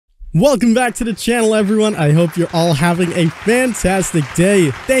Welcome back to the channel, everyone. I hope you're all having a fantastic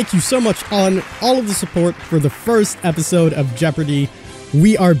day. Thank you so much on all of the support for the first episode of Jeopardy.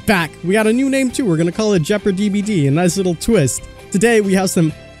 We are back. We got a new name too. We're going to call it Jeopardy BD, a nice little twist. Today, we have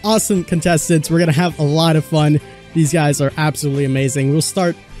some awesome contestants. We're going to have a lot of fun. These guys are absolutely amazing. We'll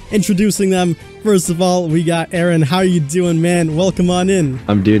start introducing them. First of all, we got Aaron. How are you doing, man? Welcome on in.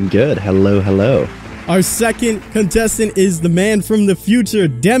 I'm doing good. Hello, hello. Our second contestant is the man from the future,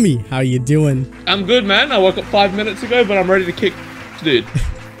 Demi. How you doing? I'm good, man. I woke up 5 minutes ago, but I'm ready to kick, dude.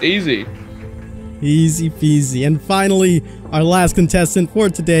 Easy. Easy peasy. And finally, our last contestant for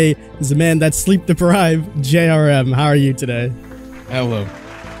today is the man that's sleep deprived, JRM. How are you today? Hello.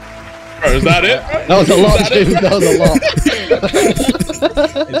 Bro, is that it? That was a lot, dude. That was a lot.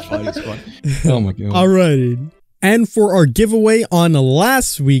 It's fine, it's fine. Oh my god. Alrighty. And for our giveaway on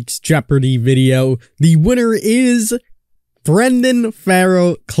last week's Jeopardy video, the winner is Brendan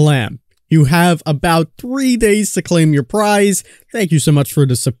Farrow Clamp. You have about 3 days to claim your prize. Thank you so much for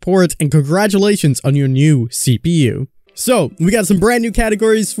the support and congratulations on your new CPU. So, we got some brand new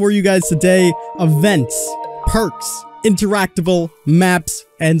categories for you guys today. Events, perks, interactable, maps,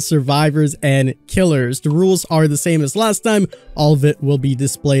 and survivors and killers. The rules are the same as last time. All of it will be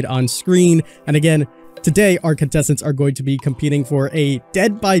displayed on screen. And again, today, our contestants are going to be competing for a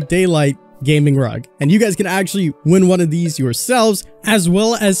Dead by Daylight gaming rug. And you guys can actually win one of these yourselves, as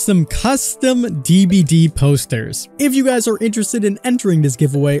well as some custom DVD posters. If you guys are interested in entering this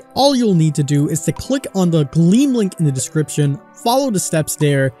giveaway, all you'll need to do is to click on the Gleam link in the description, follow the steps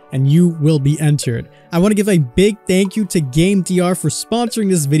there, and you will be entered. I want to give a big thank you to GameDR for sponsoring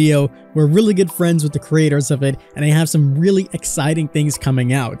this video. We're really good friends with the creators of it, and they have some really exciting things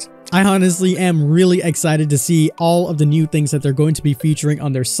coming out. I honestly am really excited to see all of the new things that they're going to be featuring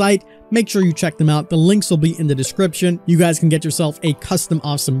on their site. Make sure you check them out. The links will be in the description. You guys can get yourself a custom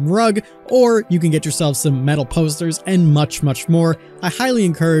awesome rug, or you can get yourself some metal posters and much, much more. I highly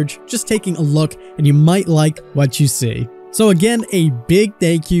encourage just taking a look, and you might like what you see. So again, a big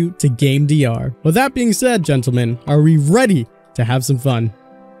thank you to GameDR. With that being said, gentlemen, are we ready to have some fun?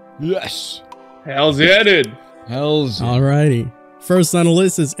 Yes. Hell's yeah, dude. Hell's yeah. Alrighty. First on the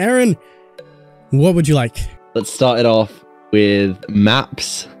list is Aaron. What would you like? Let's start it off with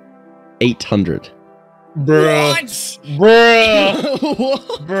maps 800. Bruh. What? Bruh.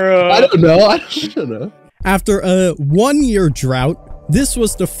 Bruh. I don't know. I don't know. After a 1-year drought, this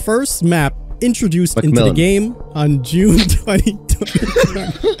was the first map introduced into the game on June 2020.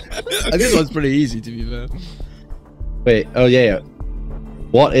 This one's pretty easy, to be fair. Wait. Oh, yeah.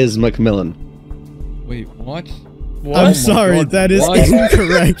 What is Macmillan? Wait, what? What? I'm sorry, God, that is what?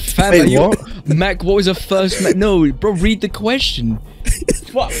 incorrect. Fam, Wait, you, what? Mac, what was the first map? No, bro, read the question.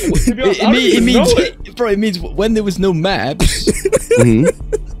 What? To be honest, I don't It even know means, it. bro, it means when there was no maps. Mhm.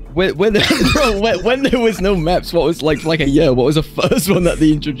 when there was no maps, what was like a year? What was the first one that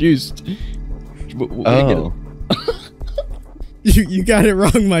they introduced? Oh. You got it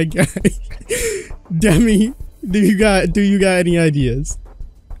wrong, my guy. Demi, do you got any ideas?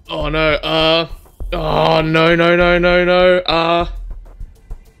 Oh no. Oh no.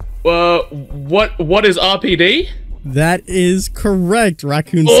 What is RPD? That is correct.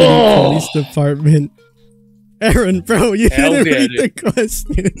 Raccoon City Police Department. Aaron, bro, you Hell didn't yeah, read dude. the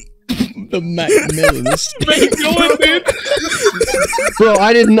question. The Macmillans. What are you doing, dude? Bro,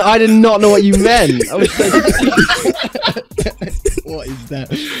 I did not know what you meant. I was like, What is that?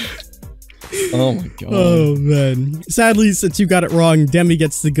 Oh my god. Oh, man. Sadly, since you got it wrong, Demi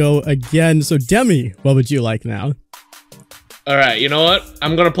gets to go again. So, Demi, what would you like now? All right, you know what?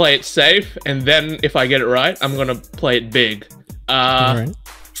 I'm gonna play it safe, and then if I get it right, I'm gonna play it big. All right.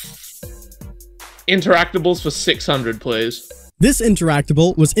 Interactables for 600, please. This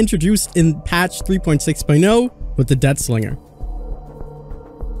interactable was introduced in patch 3.6.0 with the Death Slinger.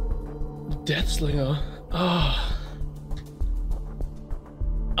 Death Slinger. Oh.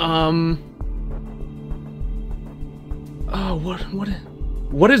 Oh,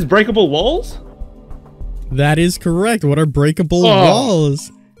 what is breakable walls? That is correct. What are breakable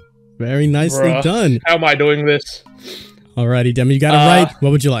walls? Very nicely Bruh. done. How am I doing this? Alrighty, Demi, you got it right.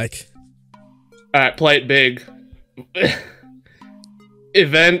 What would you like? All right, play it big.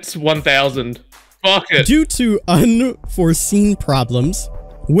 Events 1000. Fuck it. Due to unforeseen problems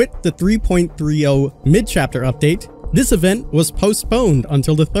with the 3.30 mid-chapter update, this event was postponed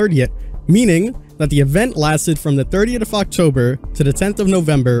until the 30th, meaning that the event lasted from the 30th of October to the 10th of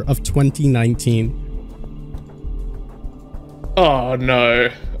November of 2019. Oh no.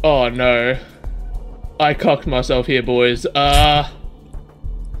 Oh no. I cocked myself here, boys.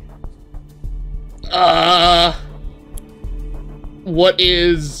 What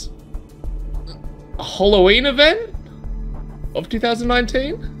is Halloween event of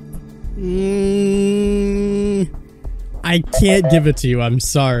 2019? I can't give it to you. I'm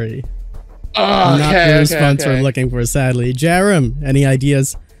sorry. Oh, Not the response we're looking for, sadly. Jerem, any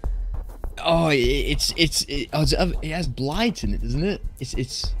ideas? Oh, it has blight in it, doesn't it?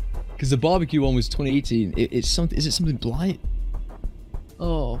 It's because the barbecue one was 2018. It's something. Is it something blight?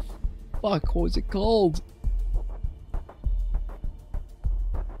 Oh, fuck! What was it called?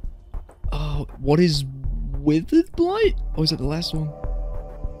 Oh, what is withered blight? Or is it the last one?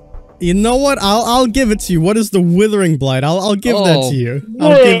 You know what? I'll give it to you. What is the withering blight? I'll give that to you.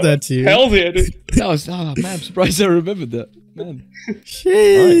 I'll give that to you. Hell yeah, dude. That was man. I'm surprised I remembered that. Man.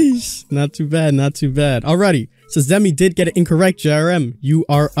 Sheesh. Right. Not too bad. Not too bad. Alrighty. So Zemi did get it incorrect. JRM, you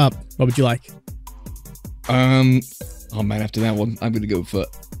are up. What would you like? Oh man, after that one, I'm gonna go for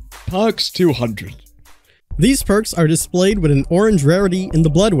Perks 200. These perks are displayed with an orange rarity in the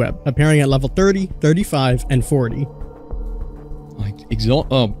blood web, appearing at level 30, 35, and 40.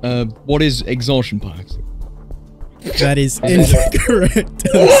 What is exhaustion perks? That is incorrect.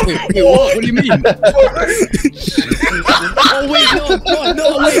 Wait, what? What do you mean? Oh wait,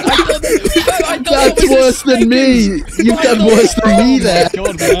 no, wait. I thought That's worse than me. You've done worse than me there.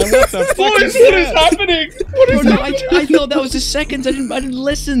 God, man, what the fuck What is happening? What is happening? I thought that was the seconds. I didn't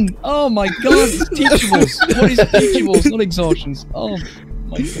listen. Oh my god, it's teachables. What is teachables? Not exhaustions. Oh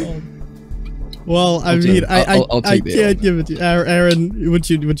my god. Well, I can't give it to you. Aaron, would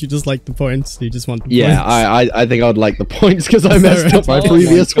you just like the points? Do you just want the Yeah, points? I think I would like the points because I messed up my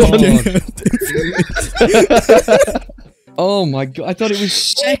previous one. Oh my god, I thought it was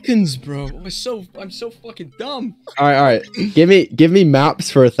seconds, bro. I'm so fucking dumb. All right. Give me maps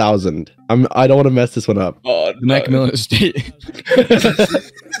for 1,000. I don't want to mess this one up. Oh, no. Macmillan Estate.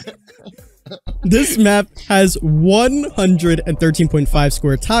 This map has 113.5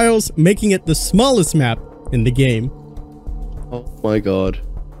 square tiles, making it the smallest map in the game. Oh my god.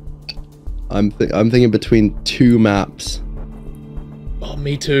 I'm thinking between two maps. Oh,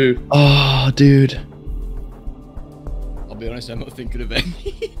 me too. Oh, dude. I'll be honest, I'm not thinking of any.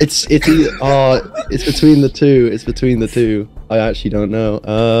 It's between the two. It's between the two. I actually don't know.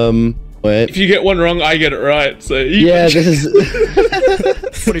 Wait. If you get one wrong, I get it right. So Yeah, this is.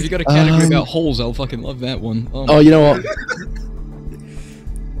 What if you got a category about holes? I'll fucking love that one. Oh, you know what?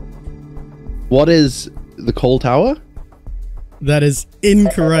 What is the coal tower? That is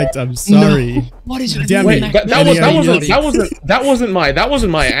incorrect. I'm sorry. No. What is it? Damn Wait, it. that wasn't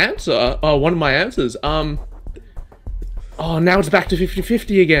my answer. One of my answers. Oh, now it's back to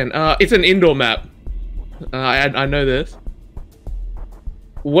 50-50 again. It's an indoor map. I know this.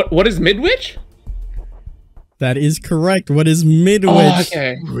 What is Midwich? That is correct. What is Midwich? Oh,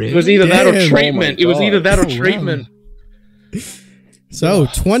 okay. Really? It was either that or Damn. treatment. Oh It was either that or wow. treatment. So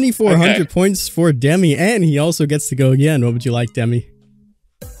 2,400 Okay. points for Demi, and he also gets to go again. What would you like, Demi?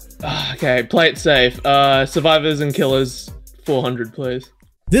 Okay, play it safe. Survivors and killers, 400, please.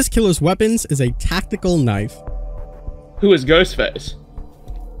 This killer's weapons is a tactical knife. Who is Ghostface?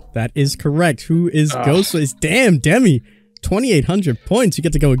 That is correct. Who is Ghostface? Damn, Demi. 2,800 points. You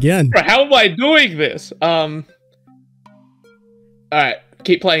get to go again. Bro, how am I doing this? Alright,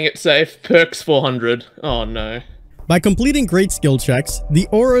 keep playing it safe. Perks 400. Oh no. By completing great skill checks, the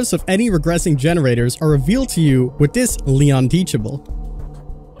auras of any regressing generators are revealed to you with this Leon Teachable.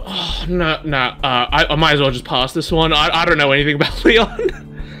 Oh, no. I might as well just pass this one. I don't know anything about Leon.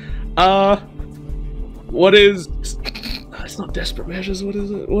 What is... It's not Desperate Measures. What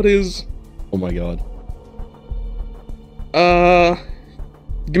is it? What is... Oh my god.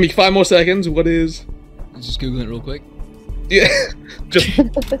 Give me 5 more seconds. What is... Let's just Google it real quick. Yeah. Just...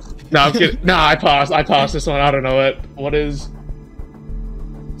 No, I'm kidding. Nah, I passed this one. I don't know it. What is...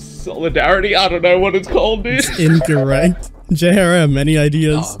 Solidarity? I don't know what it's called, dude. It's incorrect. JRM, any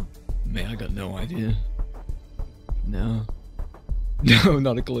ideas? Oh, man, I got no idea. No. No,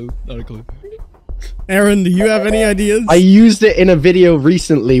 not a clue. Not a clue. Aaron, do you have any ideas? I used it in a video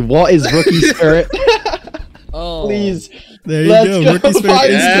recently. What is Rookie Spirit? Oh. Please. There you Let's go. go. Rookie Spirit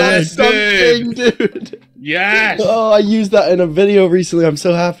is Yes, correct. Something, dude. Yes! Oh, I used that in a video recently. I'm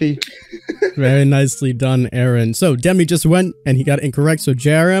so happy. Very nicely done, Aaron. So Demi just went and he got it incorrect. So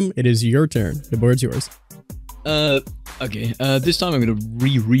JRM, it is your turn. The board's yours. Okay. This time I'm gonna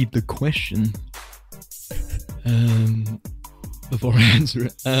reread the question. Before I answer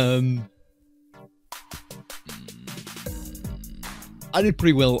it. I did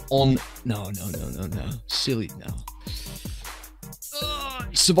pretty well on... No. Silly, no.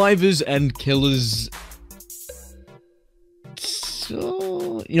 Survivors and killers...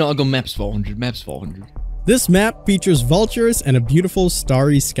 So... You know, I'll go maps 400. Maps 400. This map features vultures and a beautiful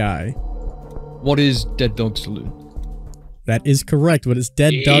starry sky. What is Dead Dog Saloon? That is correct. What is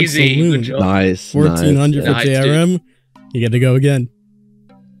Dead Dog Easy. Saloon? Good job. Nice. 1400 for Nice, dude. JRM. You get to go again.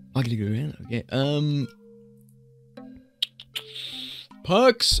 I gotta go in. Okay.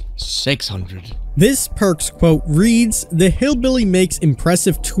 Perks 600. This perks quote reads, "The hillbilly makes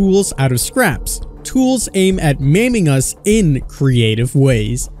impressive tools out of scraps. Tools aim at maiming us in creative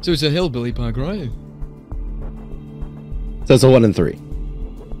ways." So it's a hillbilly perk, right? So it's a 1 in 3.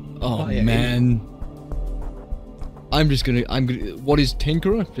 Oh, yeah, man. I'm gonna. What is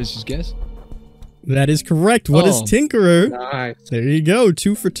Tinkerer? Let's just guess. That is correct. What is Oh. Tinkerer? Nice. There you go.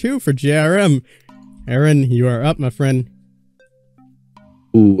 2 for 2 for JRM. Aaron, you are up, my friend.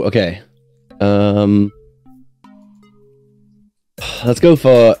 Ooh, okay. Let's go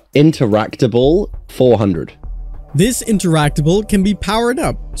for interactable 400. This interactable can be powered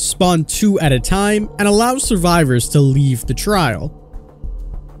up, spawn 2 at a time, and allows survivors to leave the trial.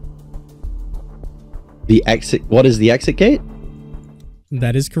 The exit. What is the exit gate?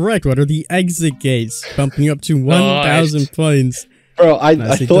 That is correct. What are the exit gates? Bumping you up to 1,000 Nice. points. Bro, I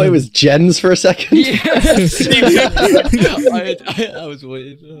Nicely thought it done. was gens for a second. I was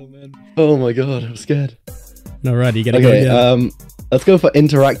waiting. Oh man. Oh my god, I'm scared. Alright, you gotta go Okay, again. let's go for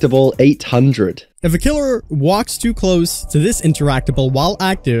interactable 800. If a killer walks too close to this interactable while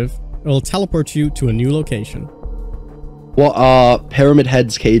active, it will teleport you to a new location. What are Pyramid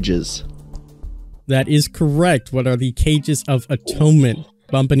Head's cages? That is correct. What are the cages of atonement?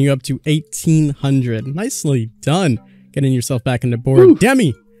 Bumping you up to 1,800. Nicely done. Getting yourself back in the board. Woo.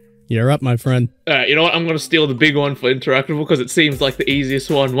 Demi, you're up, my friend. You know what? I'm gonna steal the big one for interactable because it seems like the easiest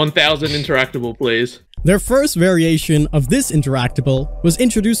one. 1,000 interactable, please. Their first variation of this interactable was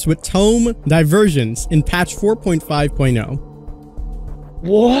introduced with Tome Diversions in patch 4.5.0.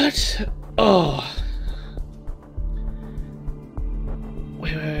 What? Oh.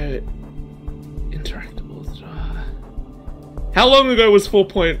 Wait. Interactables. How long ago was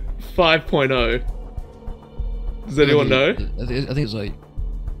 4.5.0? Does anyone know? I think it's like.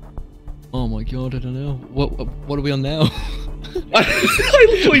 Oh my god, I don't know. What are we on now? I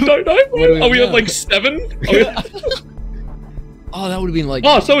literally don't know. What are we Are we on on now? like 7? Oh, that would have been like.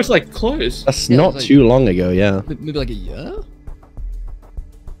 Oh, so it's like close. That's Yeah, not like- too long ago, yeah. Maybe like a year.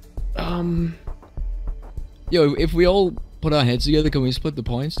 Oh Yo, if we all put our heads together, can we split the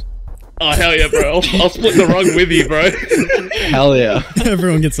points? hell yeah, bro. I'll split the rug with you, bro. Hell yeah.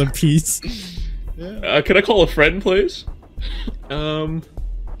 Everyone gets a piece. Can I call a friend, please?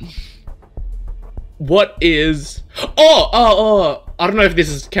 What is? Oh! I don't know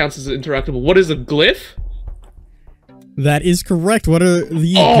if counts as interactable. What is a glyph? That is correct. What are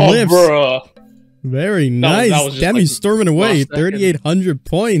the Oh, glyphs? bruh. Very that nice. was just Demi's like storming away. last second. 3,800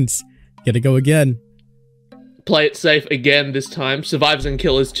 points. Gotta go again. Play it safe again this time. Survivors and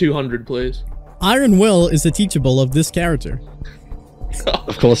killers 200, please. Iron Will is the teachable of this character.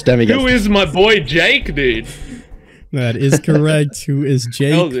 Of course, Demi gets Who is my boy Jake, dude? That is correct. Who is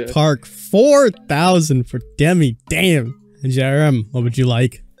Hell Jake yeah. Park? 4,000 for Demi. Damn. And JRM, what would you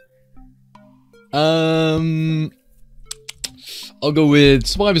like? I'll go with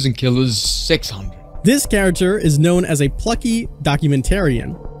Survivors and Killers 600. This character is known as a plucky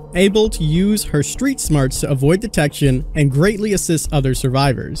documentarian, able to use her street smarts to avoid detection and greatly assist other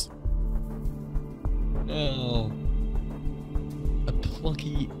survivors. Oh. A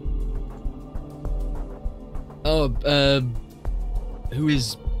plucky. Oh, who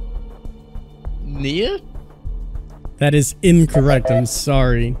is Nia? That is incorrect. I'm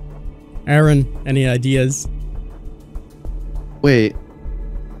sorry. Aaron, any ideas? Wait.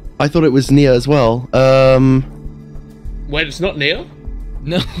 I thought it was Nia as well. Wait, it's not Neo?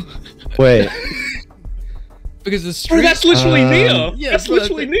 No, Wait. because the street. Bro, that's literally Neo. Yeah, That's but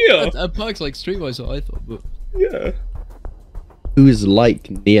literally Neo. A perk's like Streetwise, so I thought, but Yeah. Who's like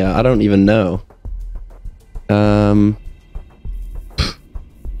Nia? I don't even know. the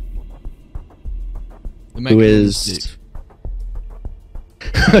main Who character is...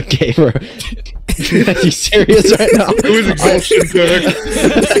 Okay, bro. Are you serious right now? Who is exhaustion perk?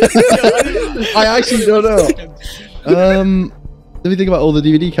 I actually don't know. Let me think about all the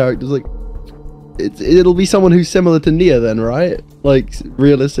DVD characters. Like, it'll be someone who's similar to Nia, then, right? Like,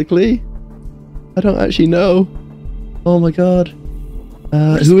 realistically, I don't actually know. Oh my god.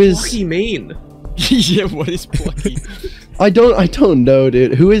 Who is? Plucky mean? yeah, what is plucky? I don't know,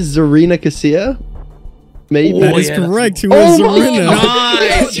 dude. Who is Zarina Cassia? Maybe. That Oh, is yeah, that's correct. Who Oh is my Zarina?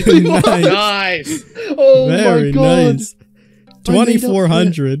 Nice! Nice. Nice! Oh Very my god. nice.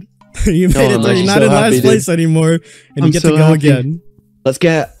 2,400. You made it I'm there. You're actually not so in happy, last dude. place anymore, and you I'm get so to go happy. again. Let's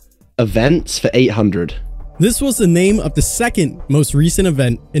get events for 800. This was the name of the second most recent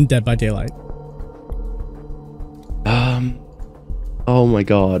event in Dead by Daylight. Oh my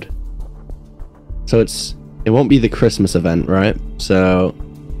god. So it won't be the Christmas event, right? So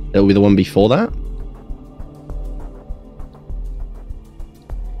it'll be the one before that?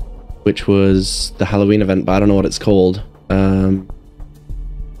 Which was the Halloween event, but I don't know what it's called.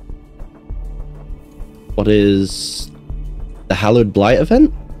 What is the Hallowed Blight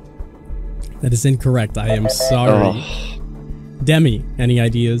event? That is incorrect. I am sorry. Oh. Demi, any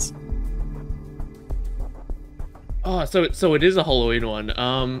ideas? Oh, so it is a Halloween one.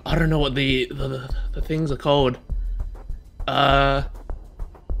 I don't know what the things are called.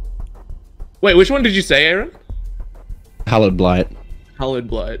 Wait, which one did you say, Aaron? Hallowed Blight. Hallowed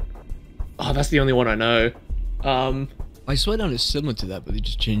Blight. Oh, that's the only one I know. I swear down it's similar to that, but they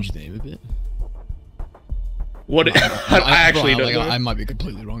just changed the name a bit. What? I actually don't know. I might be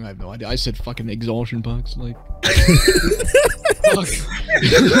completely wrong. I have no idea. I said fucking exhaustion packs, like. Fuck.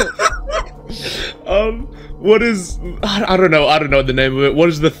 What is? I don't know. I don't know the name of it. What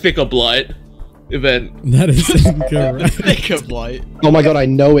is the Thicker Blight event? That is incorrect. Thicker Blight. Oh my god, I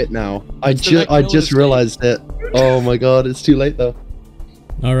know it now. I just realized it. Oh my god, it's too late though.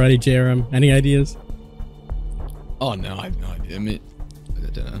 Alrighty, Jerem, any ideas? Oh no, I have no idea. I mean, I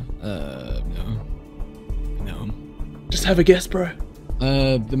don't know. No. Just have a guess, bro.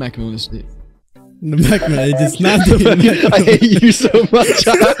 The Macmillan Estate. The Macmillan, it is not the Macmillan. I hate you so much.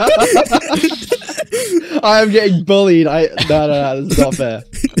 I am getting bullied. No, this is not fair.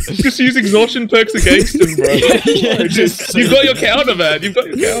 Just use exhaustion perks against him, bro. You've got your counter, man. You've got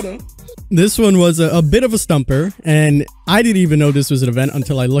your counter. This one was a bit of a stumper, and I didn't even know this was an event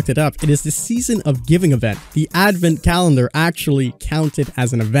until I looked it up. It is the Season of Giving event. The Advent calendar actually counted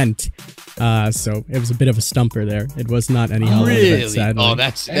as an event. So it was a bit of a stumper there. It was not any Halloween event, sadly.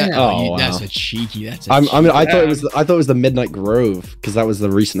 Oh, that's a cheeky. I thought it was the Midnight Grove because that was the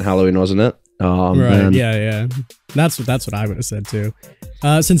recent Halloween, wasn't it? Oh, right, man. yeah. That's what I would have said too.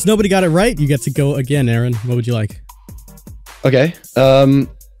 Since nobody got it right, you get to go again, Aaron. What would you like? Okay.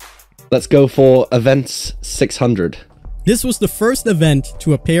 Let's go for Events 600. This was the first event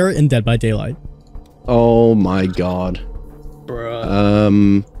to appear in Dead by Daylight. Oh my god.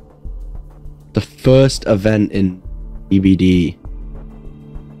 Bruh. The first event in EBD.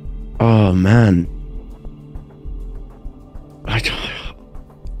 Oh man.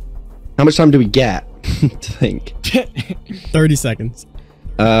 How much time do we get to think? 30 seconds.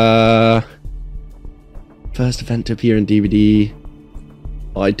 First event to appear in DVD.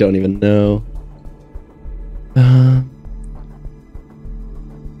 Oh, I don't even know.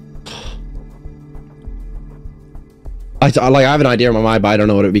 I have an idea in my mind, but I don't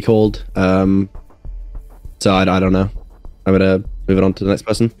know what it would be called. So I don't know. I'm gonna move it on to the next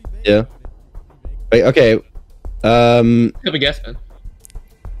person. Yeah. Wait, okay. Have a guess, man.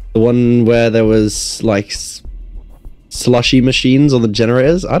 The one where there was like slushy machines on the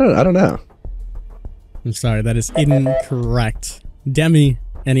generators. I don't know. I'm sorry, that is incorrect. Demi,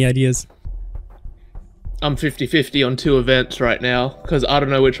 any ideas? I'm 50-50 on two events right now, because I don't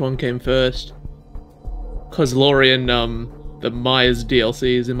know which one came first. Because Lorian, the Myers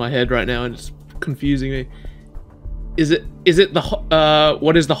DLC is in my head right now, and it's confusing me. Is it the,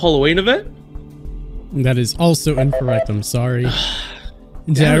 what is the Halloween event? That is also incorrect, I'm sorry.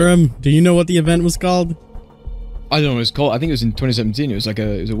 Jerem, do you know what the event was called? I don't know what it's called. I think it was in 2017. It was like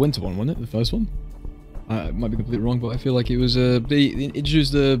it was a winter one, wasn't it? The first one? I might be completely wrong, but I feel like it was they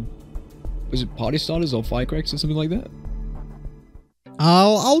introduced was it party starters or firecrackers or something like that?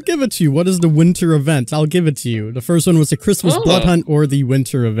 I'll give it to you. What is the winter event? I'll give it to you. The first one was the Christmas Blood Hunt or the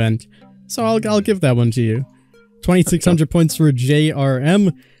winter event. So I'll give that one to you. 2,600 points for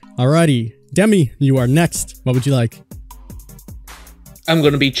JRM. Alrighty. Demi, you are next. What would you like? I'm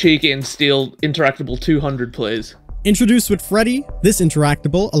gonna be cheeky and steal Interactable 200, please. Introduced with Freddy, this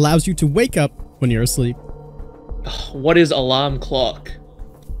Interactable allows you to wake up when you're asleep. What is alarm clock?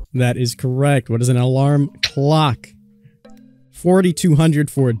 That is correct. What is an alarm clock? 4,200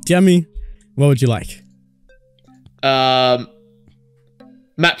 for Demi. What would you like? Maps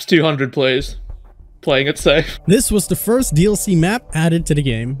 200, please. Playing it safe. This was the first DLC map added to the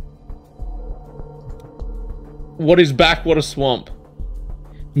game. What is Backwater Swamp?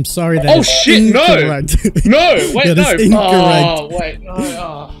 I'm sorry, that is shit, incorrect. No! No, wait, That no! is incorrect. Oh, wait, no.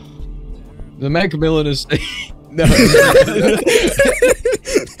 Oh. The Macmillan Estate. No.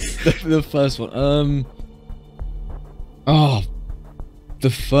 the first one. Oh, the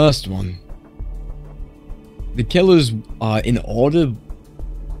first one. The killers are in order.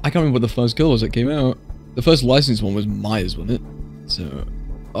 I can't remember what the first killer was that came out. The first licensed one was Myers, wasn't it? So,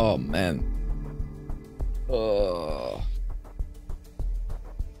 oh man.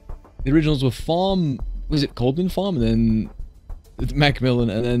 The originals were Farm. Was it Coldman Farm? And then Macmillan,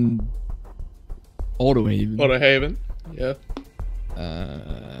 and then Autohaven. Autohaven. Yeah.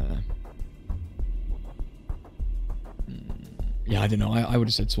 Yeah, I don't know. I would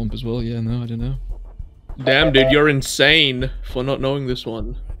have said Swamp as well. Yeah, no, I don't know. Damn, dude, you're insane for not knowing this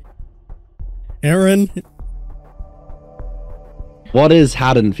one. Aaron, What is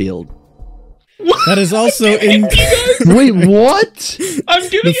Haddonfield? that is also in Wait, what? I'm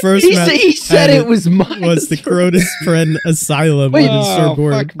giving the first He, map. he said it was mine. was the Crotus Friend Asylum Wait, on the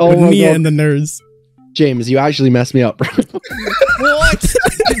surfboard fuck. Oh with my Mia God. and the nurse. James, you actually messed me up, bro. What?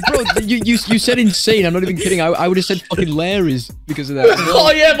 Bro, you said insane. I'm not even kidding. I would have said fucking Larry's because of that.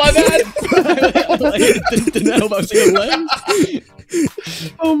 Oh yeah, my bad. Didn't know about saying Larry's.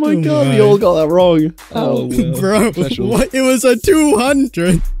 Oh my Oh god, my. we all got that wrong. Oh, well. Bro, Special. what? It was a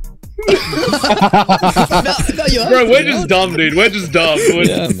 200. Bro, we're just dumb, dude. We're just dumb.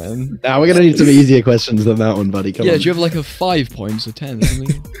 Yeah, man. Now we're gonna need some easier questions than that one, buddy. Come Yeah, on. do you have like a 5 points or 10 or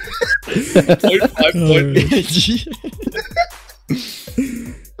something? 0.5 point.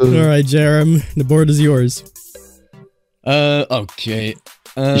 All right, Jerem, the board is yours. Okay.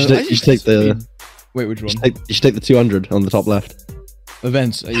 You should take the. Wait, which one? You should take the 200 on the top left.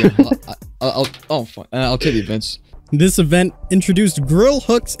 Events. Yeah. Oh, fine. I'll take the events. This event introduced grill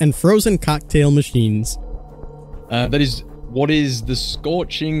hooks and frozen cocktail machines. That is. What is the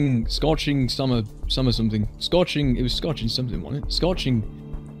scorching summer something? Scorching. It was scorching something, wasn't it? Scorching.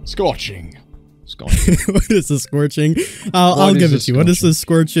 What is the scorching? I'll give it to you. What is the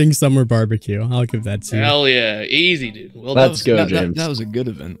scorching summer barbecue? I'll give that to you. Hell yeah, easy, dude. Well, Let's go, That James. was a good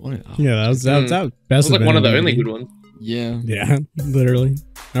event, wasn't it? Oh, Yeah, that was that best. was like event one of the ever. only good ones. Yeah. Yeah, literally.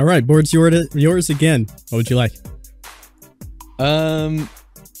 All right, board's yours again. What would you like? I'll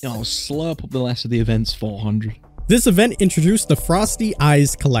slurp up the last of the events 400. This event introduced the Frosty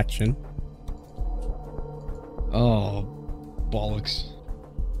Eyes collection. Oh, bollocks.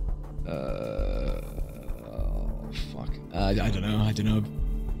 Fuck. I don't know.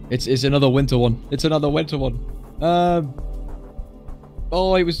 It's another winter one.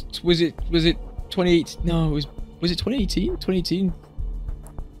 Oh, was it 2018? No, was it 2018? 2018?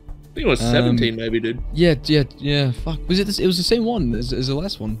 I think it was 17, maybe, dude. Yeah. Fuck. Was it? It was the same one as the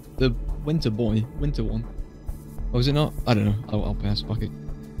last one. The winter one. Or was it not? I don't know. I'll pass. Fuck it.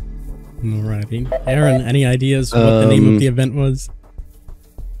 Alrighty. Aaron, any ideas what the name of the event was?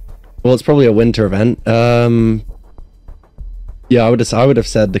 Well, it's probably a winter event. Yeah, I would have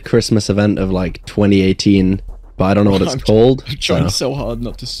said the Christmas event of like 2018, but I don't know what it's called. I'm trying so hard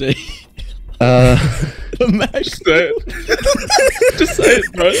not to say. Just say it. Just say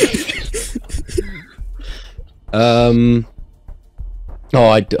it, bro.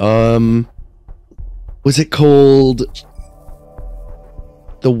 Was it called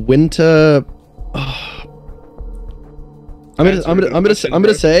the winter? I'm gonna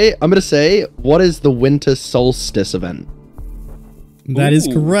say, what is the winter solstice event? That is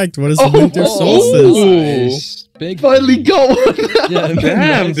Ooh. correct. What is the winter solstice? Nice. Big. Finally got one. Yeah,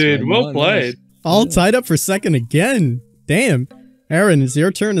 Damn, nice, dude. man. Well Nice. played. All tied up for second again. Damn. Aaron, it's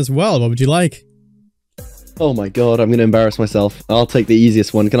your turn as well. What would you like? Oh my god, I'm gonna embarrass myself. I'll take the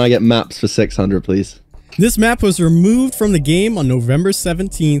easiest one. Can I get maps for 600, please? This map was removed from the game on November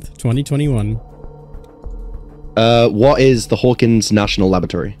 17th, 2021. What is the Hawkins National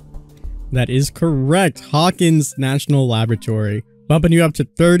Laboratory? That is correct. Hawkins National Laboratory. Bumping you up to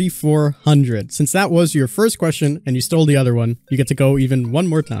 3,400. Since that was your first question and you stole the other one, you get to go even one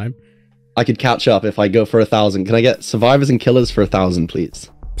more time. I could catch up if I go for 1,000. Can I get survivors and killers for 1,000, please?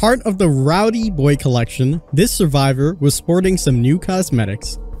 Part of the Rowdy Boy collection, this survivor was sporting some new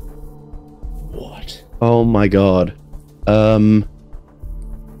cosmetics. What? Oh my god. So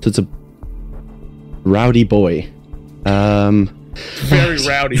it's a rowdy boy. Very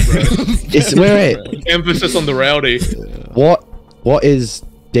rowdy, bro. It's wait. Emphasis on the rowdy. What is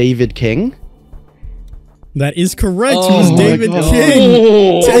David King? That is correct. Oh It was my David God. King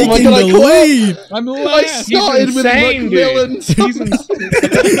Oh, taking my God, I the caught- lead. I'm I last. started with insane, dude. Macmillan. He's insane.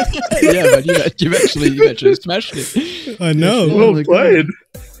 Yeah, man, you've actually smashed it. I know. Oh my Well played.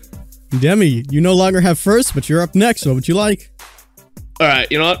 Demi, you no longer have first, but you're up next. What would you like? Alright,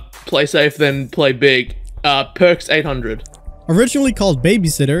 you know what? Play safe, then play big. Perks 800. Originally called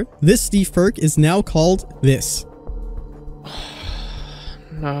Babysitter, this Steve perk is now called this.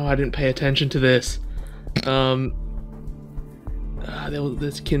 No, I didn't pay attention to this. There was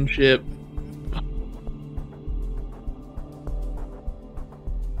this kinship.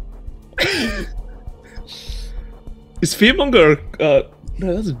 Is Fearmonger?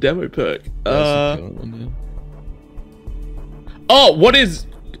 No, that's a demo perk. Oh, what is?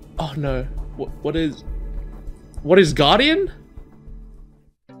 Oh no, what is Guardian?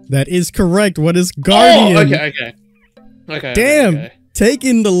 That is correct. What is Guardian? Oh, okay. Damn. Okay.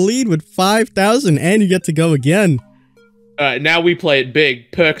 Taking the lead with 5,000, and you get to go again. Alright, now we play it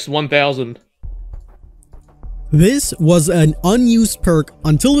big. Perks 1,000. This was an unused perk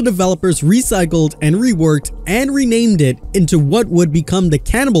until the developers recycled and reworked and renamed it into what would become the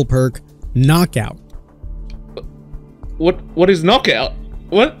cannibal perk, Knockout. What is knockout?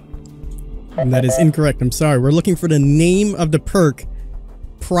 What? And that is incorrect. I'm sorry. We're looking for the name of the perk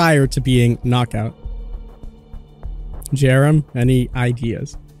prior to being Knockout. Jerem, any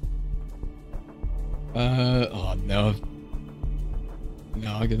ideas? Oh no.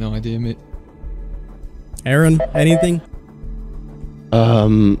 No, I got no idea, mate. Aaron, anything?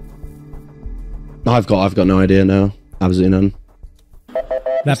 I've got no idea now. Absolutely none.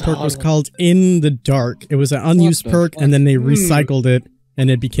 That perk was called In the Dark. It was an unused perk, and then they recycled it, and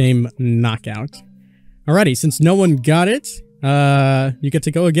it became Knockout. Alrighty, since no one got it, you get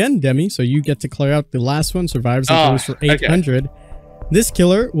to go again, Demi. So you get to clear out the last one. Survivors that goes for 800. Okay. This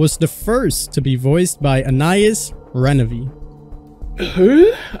killer was the first to be voiced by Anais Renevi.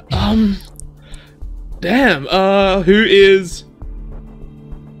 Who? Damn. Who is?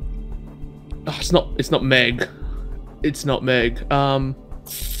 Oh, it's not Meg. It's not Meg.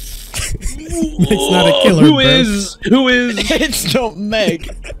 It's not a killer. Who is? It's not Meg.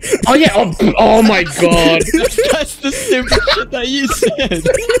 Oh yeah. Oh my god. That's the stupid shit that you said.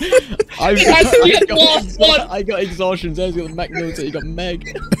 I got exhaustion. So I got Macmillan. So you got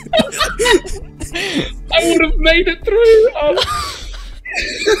Meg. I would have made it through.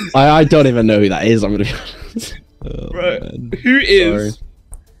 I don't even know who that is. I'm gonna be honest. Right. Who is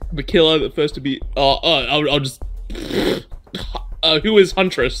the killer that first to be? I'll just. Who is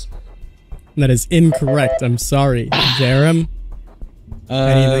Huntress? That is incorrect. I'm sorry, Jerem.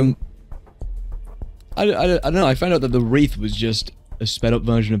 Anything? I don't know. I found out that the Wraith was just a sped up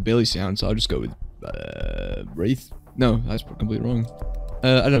version of Billy Sound, so I'll just go with Wraith. No, that's completely wrong.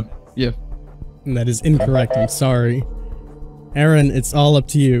 I don't know. Yeah. That is incorrect. I'm sorry. Aaron, it's all up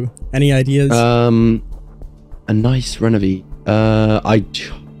to you. Any ideas? A nice Renevi. I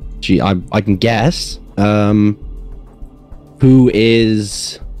can guess. Who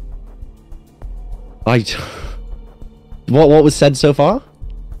is? What was said so far?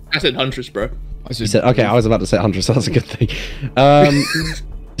 I said Huntress, bro. You said okay. I was about to say Huntress. So that's a good thing.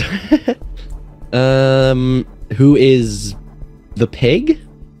 Who is the pig?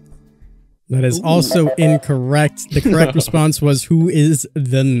 That is also incorrect. The correct response was who is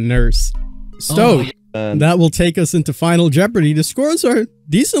the nurse. So that will take us into Final Jeopardy. The scores are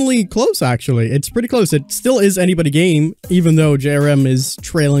decently close, actually. It's pretty close. It still is anybody game, even though JRM is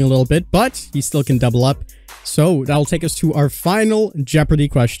trailing a little bit, but he still can double up. So that'll take us to our final Jeopardy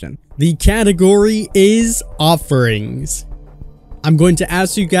question. The category is offerings. I'm going to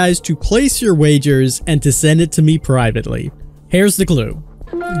ask you guys to place your wagers and to send it to me privately. Here's the clue.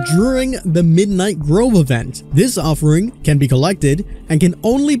 During the Midnight Grove event, this offering can be collected and can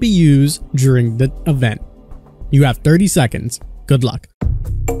only be used during the event. You have 30 seconds. Good luck.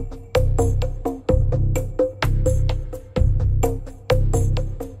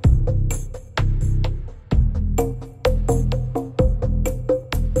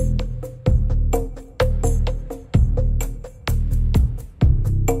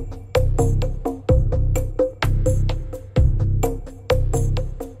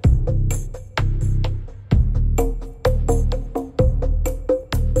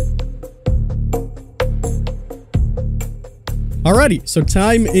 Alrighty, so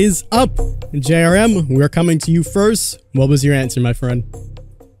time is up. JRM, we're coming to you first. What was your answer, my friend?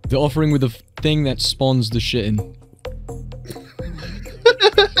 The offering with the thing that spawns the shit in.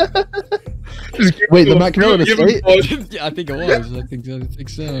 Wait, the Macmillan estate? Yeah, I think it was. I think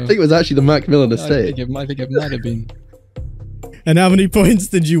so. I think it was actually the Macmillan estate. I think it might have been. And how many points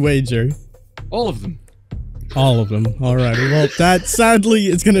did you wager? All of them. All of them. Alrighty. Well, that sadly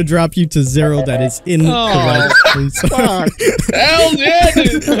is going to drop you to 0. That is incorrect. Hell yeah,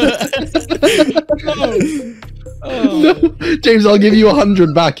 dude. No. James, I'll give you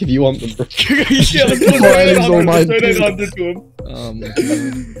 100 back if you want them. Yeah, let's donate 100 to him. Oh my god.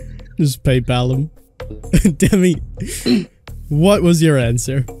 Just PayPal him. Demi, what was your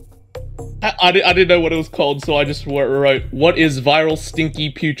answer? I didn't know what it was called, so I just wrote, what is viral stinky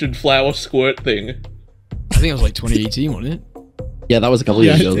putrid flower squirt thing? I think it was like 2018, wasn't it? Yeah, that was a couple of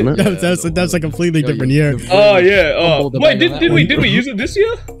years ago, wasn't it? That was a completely different year. Oh yeah. Oh. Wait, did we use it this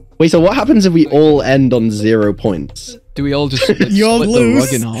year? Wait, so what happens if we all end on 0 points? Do we all just you all split lose.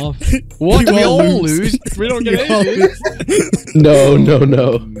 the rug in half? What? Do we all lose? We don't get anything. No.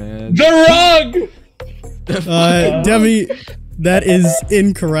 Oh, man. The rug! Demi, That is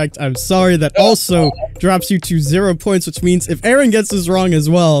incorrect. I'm sorry. That also drops you to 0 points, which means if Aaron gets this wrong as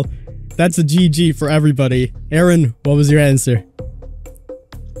well, that's a GG for everybody. Aaron, what was your answer?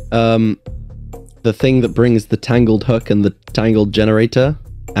 The thing that brings the tangled hook and the tangled generator,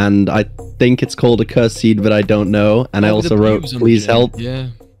 and I think it's called a curse seed, but I don't know. And I also wrote, please help. Yeah.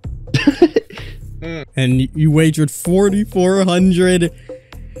 And you wagered 4,400.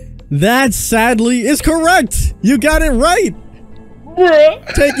 That sadly is correct. You got it right.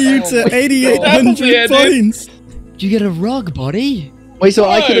 Bruh. Taking you to 8,800 Yeah, dude. points. You get a rug, buddy. Wait, so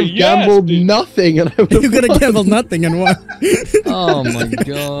I could have yes, gambled dude. nothing, and I would You could have gambled nothing and won. Oh my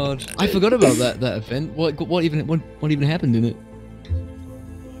god. I forgot about that event. What even happened in it?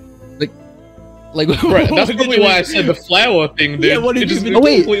 Like Bruh, that's probably why I said the flower thing, dude. Yeah, what did it just you- Oh,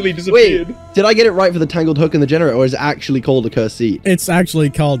 wait, completely disappeared. Wait, did I get it right for the tangled hook and the generator, or is it actually called a curse seed? It's actually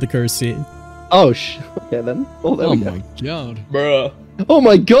called the curse seed. Oh, okay then. Oh, there Oh we go. my god. Bruh. Oh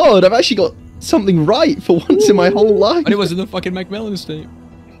my god, I've actually got something right for once in my whole life. And it was in the fucking Macmillan estate.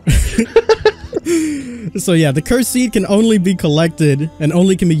 So yeah, the curse seed can only be collected and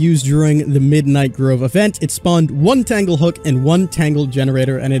only can be used during the Midnight Grove event. It spawned 1 tangle hook and 1 tangle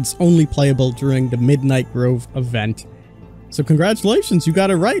generator, and it's only playable during the Midnight Grove event. So congratulations, you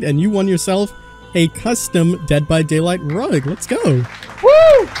got it right, and you won yourself a custom Dead by Daylight rug. Let's go.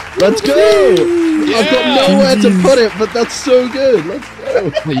 Woo! Let's go! I've got nowhere to put it, but that's so good. Let's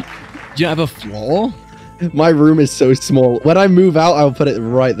go. Wait, do you have a floor? My room is so small. When I move out, I'll put it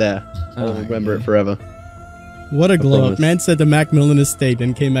right there. I'll Oh, remember yeah. it forever. What a glow up. promise. Man said the Macmillan estate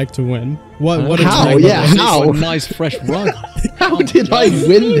and came back to win. What a How? drag Yeah, race. how? It's a nice fresh rug. How did I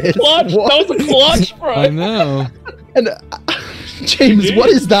win this? Clutch! What? That was a clutch, bro! I know. And James, what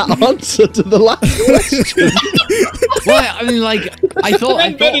is that answer to the last question? Well, I mean, like, I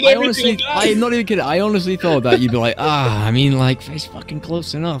betted everything honestly, on that. I'm not even kidding. I honestly thought that you'd be like, I mean, like, it's fucking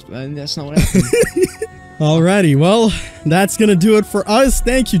close enough, and that's not what happened. Alrighty, well, that's gonna do it for us.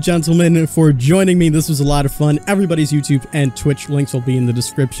 Thank you, gentlemen, for joining me. This was a lot of fun. Everybody's YouTube and Twitch links will be in the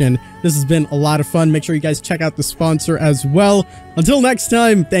description. This has been a lot of fun. Make sure you guys check out the sponsor as well. Until next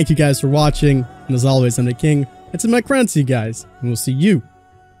time, thank you guys for watching. And as always, I'm the King. It's my Crancy, guys. And we'll see you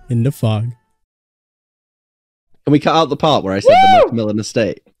in the fog. Can we cut out the part where I said the Macmillan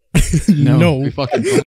estate? No. We fucking